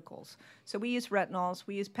cosmeceuticals. So we use retinols,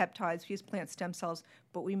 we use peptides, we use plant stem cells,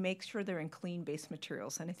 but we make sure they're in clean base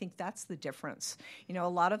materials. And I think that's the difference. A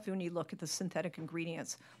lot of when you look at the synthetic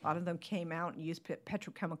ingredients, a lot of them came out and used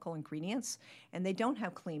petrochemical ingredients, and they don't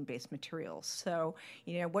have clean base materials. So,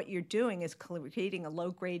 what you're doing is creating a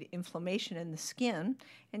low-grade inflammation in the skin,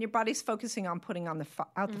 and your body's focusing on putting on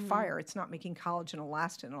out the fire. It's not making collagen,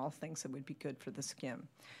 elastin, and all things that would be good for the skin.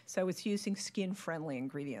 So it's using skin-friendly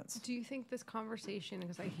ingredients. Do you think this conversation,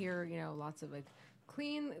 because I hear, lots of like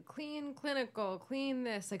clean, clinical, clean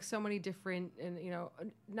this, like so many different, and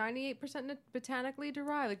 98% botanically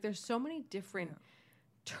derived, like there's so many different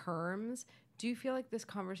terms. Do you feel like this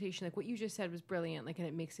conversation, like what you just said was brilliant, like, and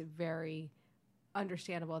it makes it very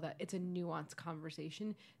understandable that it's a nuanced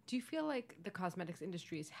conversation. Do you feel like the cosmetics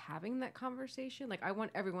industry is having that conversation? Like, I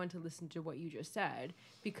want everyone to listen to what you just said,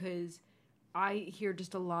 because I hear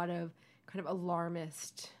just a lot of kind of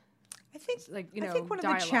alarmist, I think one of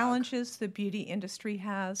dialogue. the challenges the beauty industry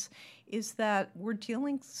has is that we're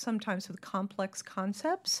dealing sometimes with complex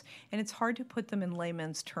concepts, and it's hard to put them in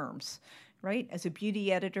layman's terms, right? As a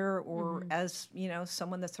beauty editor or as,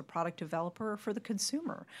 someone that's a product developer for the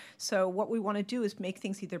consumer. So what we want to do is make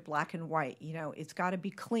things either black and white. It's got to be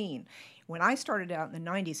clean. When I started out in the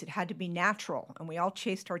 90s, it had to be natural, and we all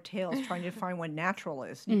chased our tails trying to define what natural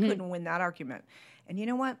is. You couldn't win that argument. And you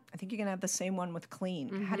know what? I think you're going to have the same one with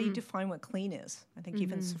clean. How do you define what clean is? I think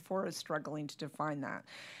even Sephora is struggling to define that.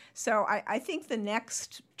 So I think the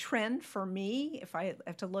next trend for me, if I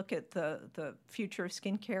have to look at the future of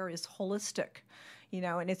skincare, is holistic,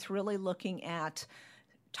 and it's really looking at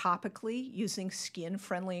topically using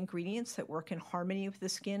skin-friendly ingredients that work in harmony with the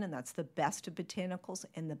skin, and that's the best of botanicals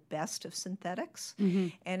and the best of synthetics.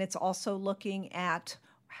 And it's also looking at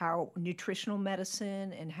how nutritional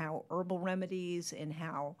medicine and how herbal remedies and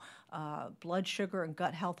how blood sugar and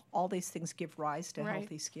gut health, all these things give rise to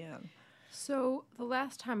healthy skin. So the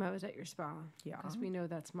last time I was at your spa, Yeah. because we know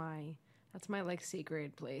that's my That's my like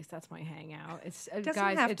secret place. That's my hangout. It's Doesn't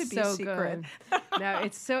guys, have it's to be so secret. good. No,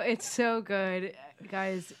 it's so good,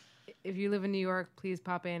 guys. If you live in New York, please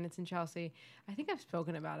pop in. It's in Chelsea. I think I've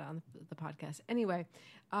spoken about it on the podcast. Anyway,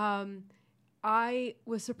 I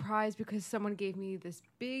was surprised because someone gave me this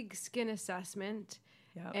big skin assessment.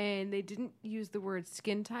 Yep. And they didn't use the word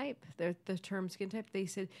skin type, the term skin type. They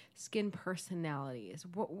said skin personalities.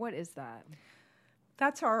 What is that?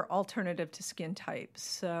 That's our alternative to skin type.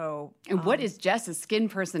 So, And what is Jess's skin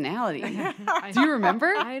personality? Do you remember?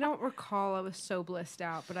 I don't recall. I was so blissed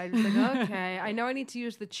out, but I was like, okay, I know I need to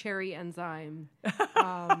use the cherry enzyme,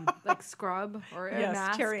 like scrub or a yes,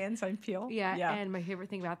 mask. cherry enzyme peel. Yeah, and my favorite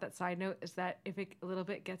thing about that side note is that if it a little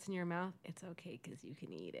bit gets in your mouth, it's okay because you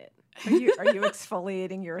can eat it. Are you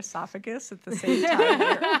exfoliating your esophagus at the same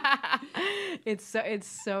time? It's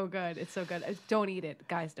so good. It's so good. Don't eat it,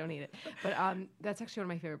 guys. Don't eat it. But that's actually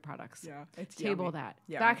one of my favorite products. Yeah, it's Table yummy. that.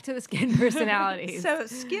 Yeah. Back to the skin personalities. So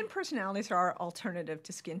skin personalities are our alternative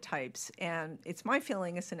to skin types, and it's my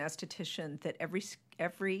feeling as an esthetician that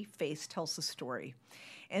every face tells a story.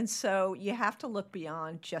 And so you have to look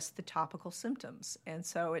beyond just the topical symptoms. And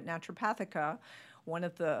so at Naturopathica, one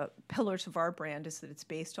of the pillars of our brand is that it's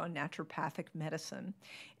based on naturopathic medicine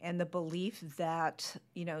and the belief that,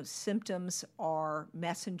 symptoms are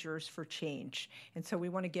messengers for change. And so we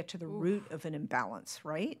want to get to the root of an imbalance,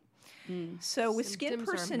 right? So with skin Symptoms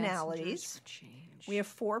are messengers personalities, for change. we have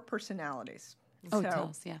 4 personalities. Oh, tell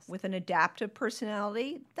us, yes. With an adaptive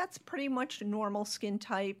personality, that's pretty much a normal skin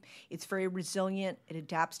type. It's very resilient. It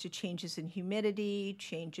adapts to changes in humidity,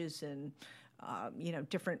 changes in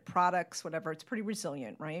different products, whatever. It's pretty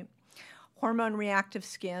resilient, right? Hormone reactive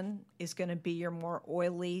skin is going to be your more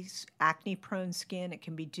oily, acne-prone skin. It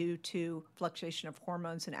can be due to fluctuation of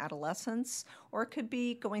hormones in adolescence, or it could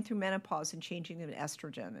be going through menopause and changing of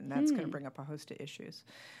estrogen, and that's going to bring up a host of issues.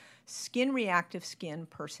 Skin reactive skin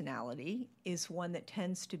personality is one that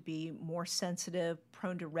tends to be more sensitive,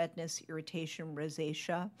 prone to redness, irritation,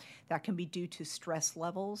 rosacea. That can be due to stress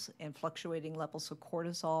levels and fluctuating levels of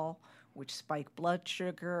cortisol, which spike blood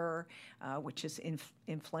sugar, which is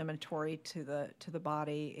inflammatory to the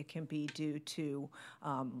body. It can be due to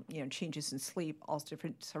changes in sleep, all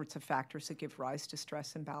different sorts of factors that give rise to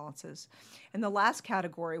stress imbalances. And the last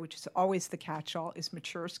category, which is always the catch-all, is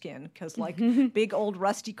mature skin, because like big old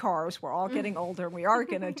rusty cars, we're all getting older, and we are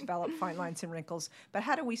going to develop fine lines and wrinkles. But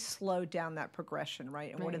how do we slow down that progression,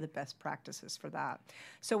 right? And what are the best practices for that?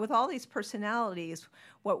 So with all these personalities,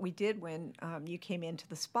 what we did when you came into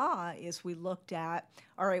the spa is we looked at,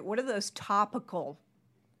 all right, what are those topical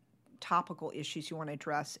issues you want to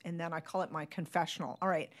address? And then I call it my confessional. All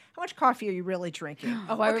right, how much coffee are you really drinking?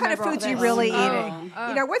 What kind of foods are you really eating?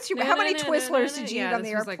 How many Twizzlers did you eat on the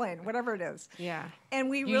airplane? Whatever it is. Yeah. And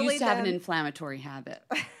we You really used to have an inflammatory habit.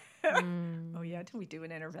 Oh yeah, did we do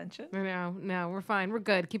an intervention? No, we're fine. We're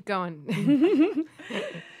good. Keep going.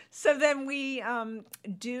 So then we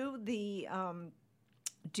do the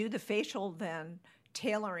facial, then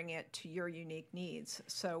tailoring it to your unique needs.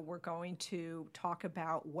 So we're going to talk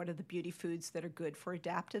about what are the beauty foods that are good for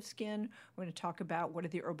adaptive skin. We're going to talk about what are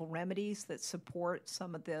the herbal remedies that support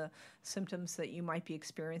some of the symptoms that you might be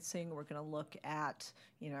experiencing. We're going to look at,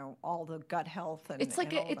 all the gut health and It's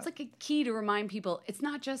like and all it's like a key to remind people it's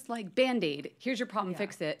not just like Band-Aid. Here's your problem,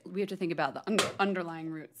 fix it. We have to think about the underlying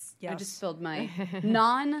roots. I Yes. just spilled my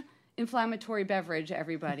non-inflammatory beverage,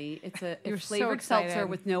 everybody. It's a You're so flavored seltzer excited.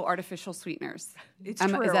 with no artificial sweeteners. It's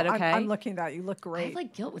Is true. that okay? I'm looking at you. Look I great. have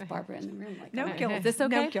like guilt with Barbara in the room. Like, No okay. guilt. Is this No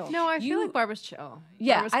okay? guilt. No, I feel like Barbara's chill.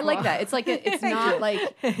 Yeah, Barbara's I like cool. that. It's like it's not like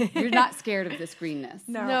you're not scared of this greenness.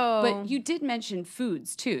 No. But you did mention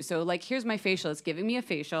foods too. So like here's my facial. It's giving me a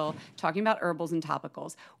facial, talking about herbals and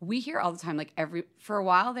topicals. We hear all the time, like for a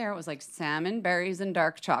while there, it was like salmon, berries, and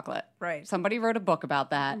dark chocolate. Right. Somebody wrote a book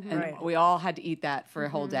about that, and Right. we all had to eat that for a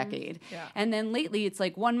whole decade. Yeah. And then lately it's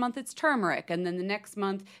like 1 month it's turmeric, and then the next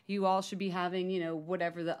month you all should be having,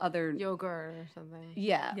 whatever the other Yogurt or something.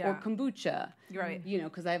 yeah, Yeah. or kombucha. Right.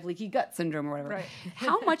 Because I have leaky gut syndrome or whatever. Right.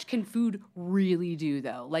 How much can food really do,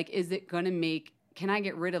 though? Like, is it going to can I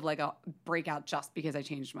get rid of like a breakout just because I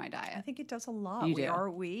changed my I diet? think it does a lot. You We do. are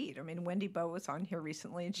what we eat. I mean, Wendy Bowe was on here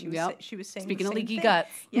recently, and she was Yep. she was saying Speaking the of same leaky thing. guts.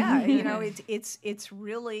 Yeah, it's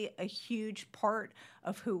really a huge part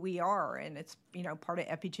of who we are, and it's part of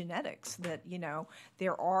epigenetics that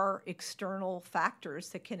there are external factors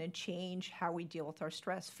that can change how we deal with our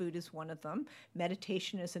stress. Food is one of them.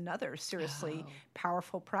 Meditation is another seriously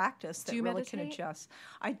powerful practice that you really can meditate? adjust.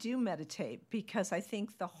 I do meditate because I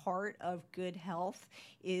think the heart of good health health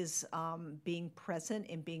is being present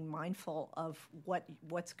and being mindful of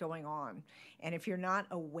what's going on. And if you're not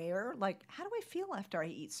aware, like, how do I feel after I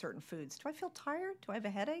eat certain foods? Do I feel tired? Do I have a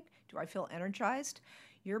headache? Do I feel energized?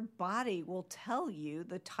 Your body will tell you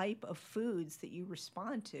the type of foods that you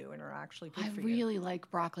respond to and are actually good for you. I really like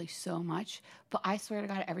broccoli so much, but I swear to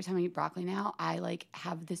God, every time I eat broccoli now, I like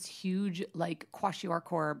have this huge like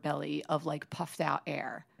kwashiorkor belly of like puffed out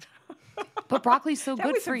air. But broccoli's so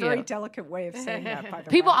good for you. That was a very delicate way of saying that, by the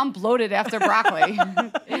People, way. I'm bloated after broccoli.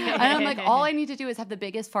 And I'm like, all I need to do is have the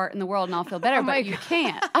biggest fart in the world and I'll feel better, but you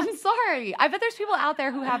can't. I'm sorry. I bet there's people out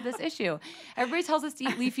there who have this issue. Everybody tells us to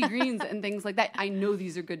eat leafy greens and things like that. I know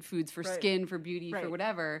these are good foods for skin, for beauty, for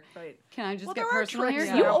whatever. Right. Can I just get there are personal here?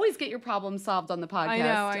 tricks, You though. always get your problems solved on the podcast.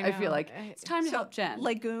 I know. feel like it's time to help Jen.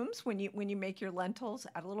 Legumes, when you make your lentils,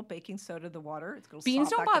 add a little baking soda to the water. It's going to Beans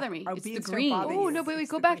don't bother me. Oh, It's the beans don't greens. bother Oh, you. no, but wait,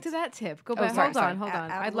 It's go the back to greens. that tip. Go back. sorry, Hold sorry.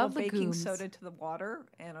 on. Add I a love little baking legumes. soda to the water,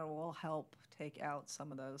 and it will help take out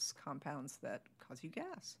some of those compounds that cause you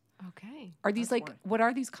gas. Okay. Are these That's like, one. what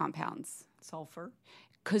are these compounds? Sulfur.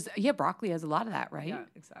 Because, broccoli has a lot of that, right? Yeah,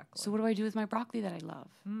 exactly. So what do I do with my broccoli that I love?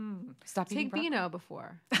 Stop eating Take broccoli? Beano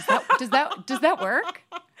before. Does that work?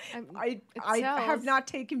 I have sells. not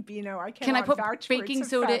taken Beano. I Can I cannot put vouch for its baking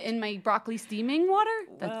soda effect. in my broccoli steaming water?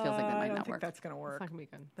 That feels like that I might don't not think work. that's going to work. It's not gonna be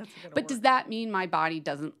good. That's not gonna But work. does that mean my body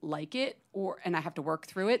doesn't like it, and I have to work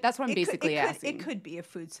through it? That's what I'm basically asking. It could be a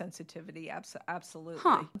food sensitivity, absolutely.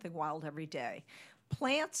 Huh. Something wild every day.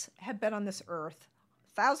 Plants have been on this earth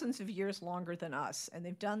thousands of years longer than us, and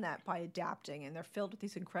they've done that by adapting, and they're filled with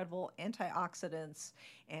these incredible antioxidants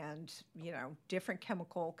and different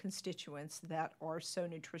chemical constituents that are so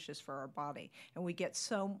nutritious for our body. And we get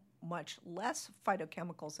so much less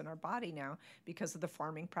phytochemicals in our body now because of the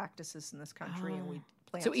farming practices in this country, and we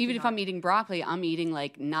plants So even do if not- I'm eating broccoli, I'm eating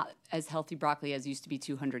like not as healthy broccoli as used to be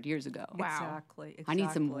 200 years ago. Wow. Exactly. I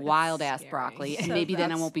need some exactly. wild ass scary. broccoli, and So maybe then I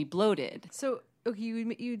that's- won't be bloated. So okay,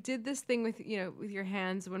 you did this thing with with your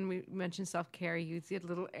hands when we mentioned self care. You did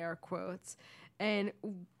little air quotes, and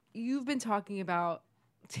you've been talking about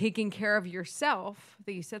taking care of yourself.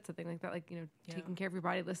 That you said something like that, like taking care of your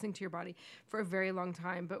body, listening to your body for a very long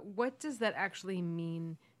time. But what does that actually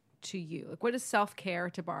mean to you? Like, what is self care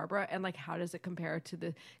to Barbara, and like how does it compare to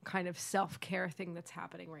the kind of self care thing that's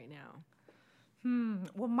happening right now?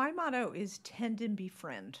 Well, my motto is tend and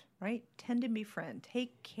befriend, right? Tend and befriend.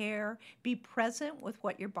 Take care. Be present with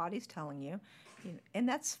what your body's telling you. And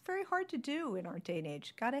that's very hard to do in our day and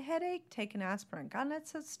age. Got a headache? Take an aspirin. Got an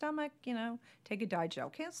upset stomach? Take a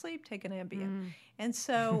Digel. Can't sleep? Take an Ambien. And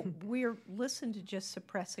so we're listened to just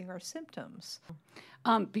suppressing our symptoms.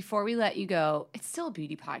 Before we let you go, it's still a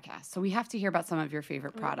beauty podcast, so we have to hear about some of your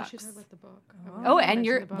favorite products. We should talk about the book. Oh, and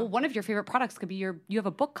one of your favorite products could be you have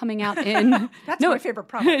a book coming out in. That's my favorite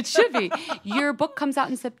product. It should be. Your book comes out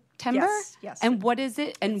in September. Yes. And what is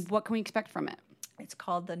it? And what can we expect from it? It's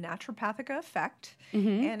called the Naturopathica Effect,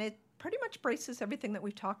 and it pretty much braces everything that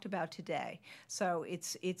we've talked about today. So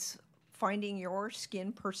it's finding your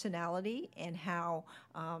skin personality and how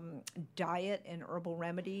diet and herbal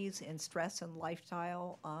remedies and stress and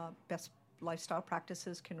lifestyle best lifestyle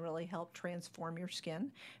practices can really help transform your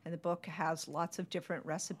skin. And the book has lots of different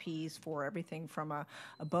recipes for everything from a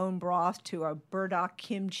bone broth to a burdock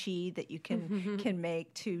kimchi that you can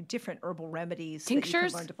make, to different herbal remedies. Tinctures? That you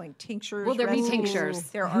can learn to make. Tinctures. Will there be recipes. tinctures?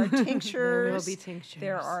 There are tinctures. There will be tinctures.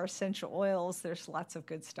 There are essential oils. There's lots of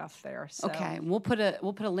good stuff there. So, Okay, we'll put a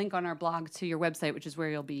link on our blog to your website, which is where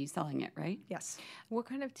you'll be selling it, right? Yes. What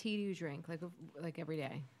kind of tea do you drink, like every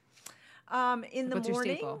day? In the What's your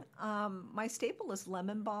morning, staple? my staple is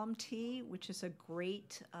lemon balm tea, which is a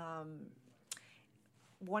great,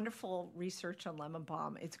 wonderful research on lemon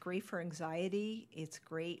balm. It's great for anxiety. It's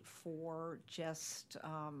great for just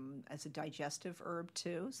as a digestive herb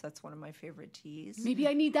too. So that's one of my favorite teas. Maybe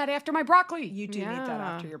I need that after my broccoli. You do need that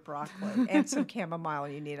Yeah. after your broccoli, and some chamomile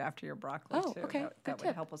you need after your broccoli Oh, too. okay. That Good would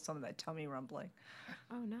tip. help with some of that tummy rumbling.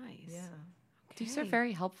 Oh, nice. Yeah. These are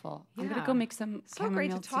very helpful. I'm gonna Yeah. go make some So great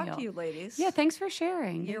to chamomile talk tea. to you, ladies. Yeah, thanks for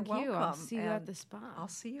sharing. You're Thank you. welcome. I'll see you at and the spa. I'll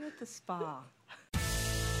see you at the spa.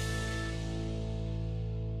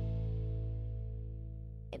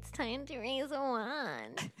 It's time to raise a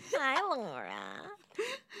wand. Hi, Laura.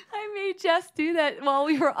 I made Jess do that while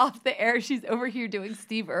we were off the air. She's over here doing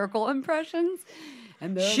Steve Urkel impressions.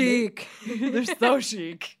 And chic. They're so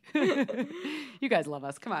chic. You guys love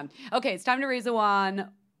us. Come on. Okay, it's time to raise a wand.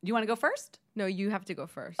 You want to go first? No, you have to go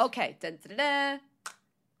first. Okay. Da-da-da-da.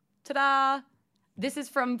 Ta-da. This is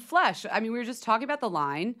from Flesh. I mean, we were just talking about the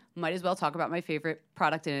line. Might as well talk about my favorite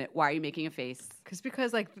product in it. Why are you making a face?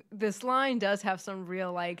 Because like this line does have some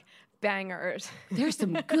real like bangers. There's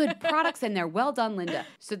some good products in there. Well done, Linda.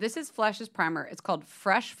 So this is Flesh's primer. It's called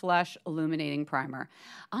Fresh Flesh Illuminating Primer.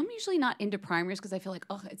 I'm usually not into primers because I feel like,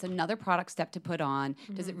 oh, it's another product step to put on.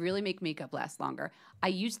 Does it really make makeup last longer? I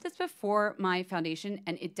used this before my foundation,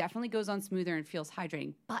 and it definitely goes on smoother and feels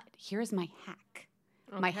hydrating. But here's my hack.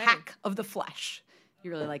 My hack of the flesh.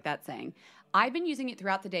 You really like that saying. I've been using it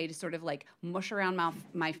throughout the day to sort of like mush around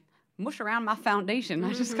my foundation.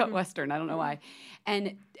 I just got Western. I don't know why.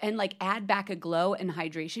 And like add back a glow and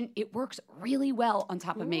hydration. It works really well on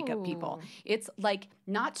top of makeup, people. It's like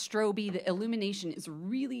not stroby. The illumination is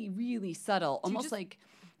really, really subtle. Almost like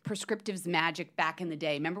Prescriptive's Magic back in the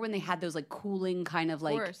day. Remember when they had those like cooling kind of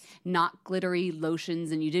like not glittery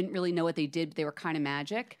lotions and you didn't really know what they did, but they were kind of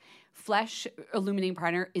magic? Flesh Illuminating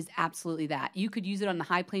Primer is absolutely that. You could use it on the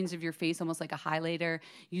high planes of your face, almost like a highlighter.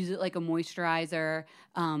 Use it like a moisturizer.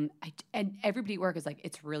 And everybody at work is like,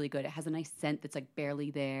 it's really good. It has a nice scent that's like barely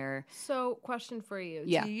there. So, question for you.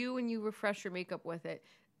 Yeah. Do you, when you refresh your makeup with it,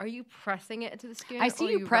 are you pressing it into the skin? I see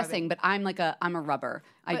you pressing, but I'm a rubber.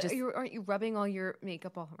 Aren't you rubbing all your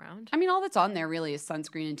makeup all around? I mean, all that's on there really is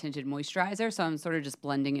sunscreen and tinted moisturizer, so I'm sort of just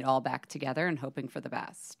blending it all back together and hoping for the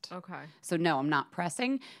best. Okay. So no, I'm not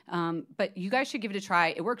pressing, but you guys should give it a try.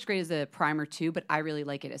 It works great as a primer too, but I really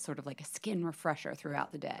like it as sort of like a skin refresher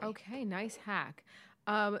throughout the day. Okay, nice hack.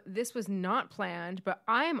 This was not planned, but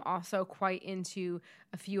I'm also quite into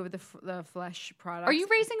a few of the Flesh products. Are you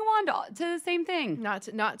raising a wand to the same thing?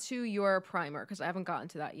 Not to your primer, because I haven't gotten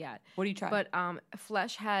to that yet. What do you try? But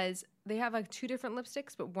Flesh they have like two different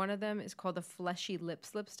lipsticks, but one of them is called the Fleshy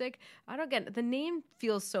Lips lipstick. I don't get it. The name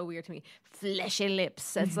feels so weird to me. Fleshy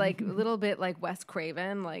Lips. It's like a little bit like Wes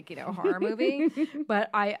Craven, like, horror movie. But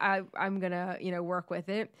I'm gonna, work with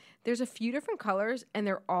it. There's a few different colors and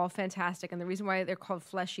they're all fantastic. And the reason why they're called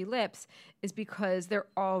Fleshy Lips is because they're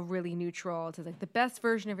all really neutral. It's like the best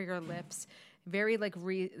version of your lips. Very like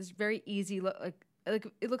it's very easy. Like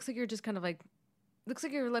it looks like you're just kind of like. Looks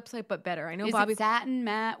like your lips like, but better. I know, Is Bobby. It satin,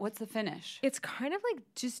 matte? What's the finish? It's kind of like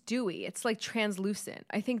just dewy. It's like translucent.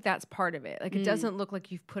 I think that's part of it. Like it doesn't look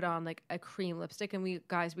like you've put on like a cream lipstick. And we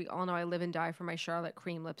all know I live and die for my Charlotte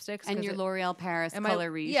cream lipsticks. And your L'Oreal Paris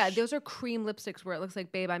Color Riche. Yeah, those are cream lipsticks where it looks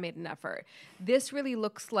like, babe, I made an effort. This really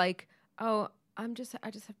looks like, I just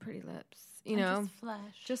have pretty lips.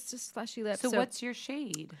 Just fleshy lips. So what's your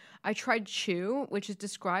shade? I tried Chew, which is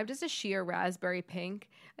described as a sheer raspberry pink.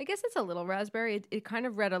 I guess it's a little raspberry. It kind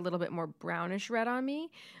of read a little bit more brownish red on me.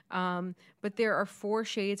 But there are 4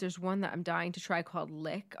 shades. There's one that I'm dying to try called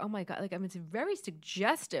Lick. Oh my God. It's very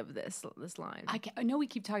suggestive, this line. I know we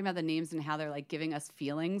keep talking about the names and how they're like giving us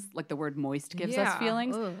feelings, like the word moist gives us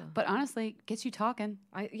feelings. Ugh. But honestly, gets you talking.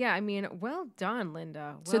 Well done,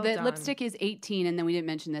 Linda. So the lipstick is 18, and then we didn't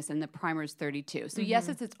mention this, and the primer is 32. So yes,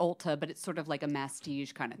 it's Ulta, but it's sort of like a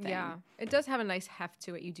mastige kind of thing. Yeah. It does have a nice heft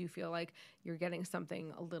to it. You do feel like you're getting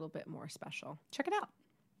something a little bit more special. Check it out.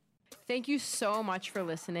 Thank you so much for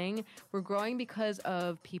listening. We're growing because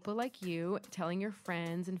of people like you telling your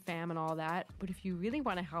friends and fam and all that. But if you really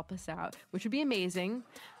want to help us out, which would be amazing,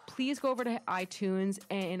 please go over to iTunes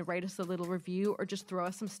and write us a little review or just throw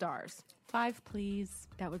us some stars. 5, please.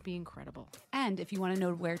 That would be incredible. And if you want to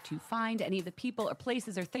know where to find any of the people or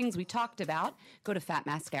places or things we talked about, go to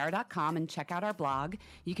fatmascara.com and check out our blog.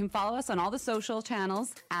 You can follow us on all the social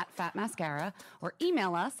channels at fatmascara or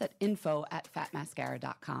email us at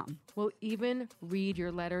info@fatmascara.com. We'll even read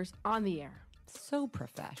your letters on the air. So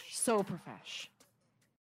profesh. So profesh.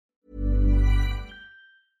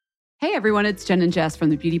 Hey everyone, it's Jen and Jess from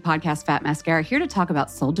the beauty podcast Fat Mascara, here to talk about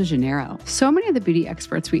Sol de Janeiro. So many of the beauty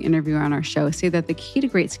experts we interview on our show say that the key to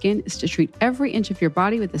great skin is to treat every inch of your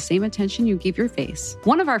body with the same attention you give your face.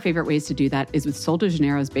 One of our favorite ways to do that is with Sol de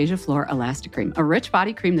Janeiro's Beija Flor Elastic Cream, a rich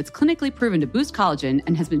body cream that's clinically proven to boost collagen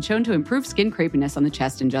and has been shown to improve skin crepiness on the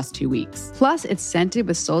chest in just 2 weeks. Plus, it's scented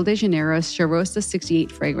with Sol de Janeiro's Charosta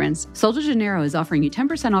 68 fragrance. Sol de Janeiro is offering you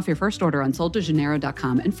 10% off your first order on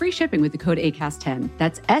soldejaneiro.com and free shipping with the code ACAST10.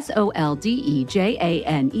 That's SOLDEJANEIRO,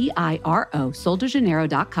 soldejaneiro,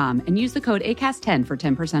 soldejaneiro.com, and use the code ACAST10 for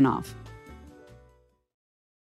 10% off.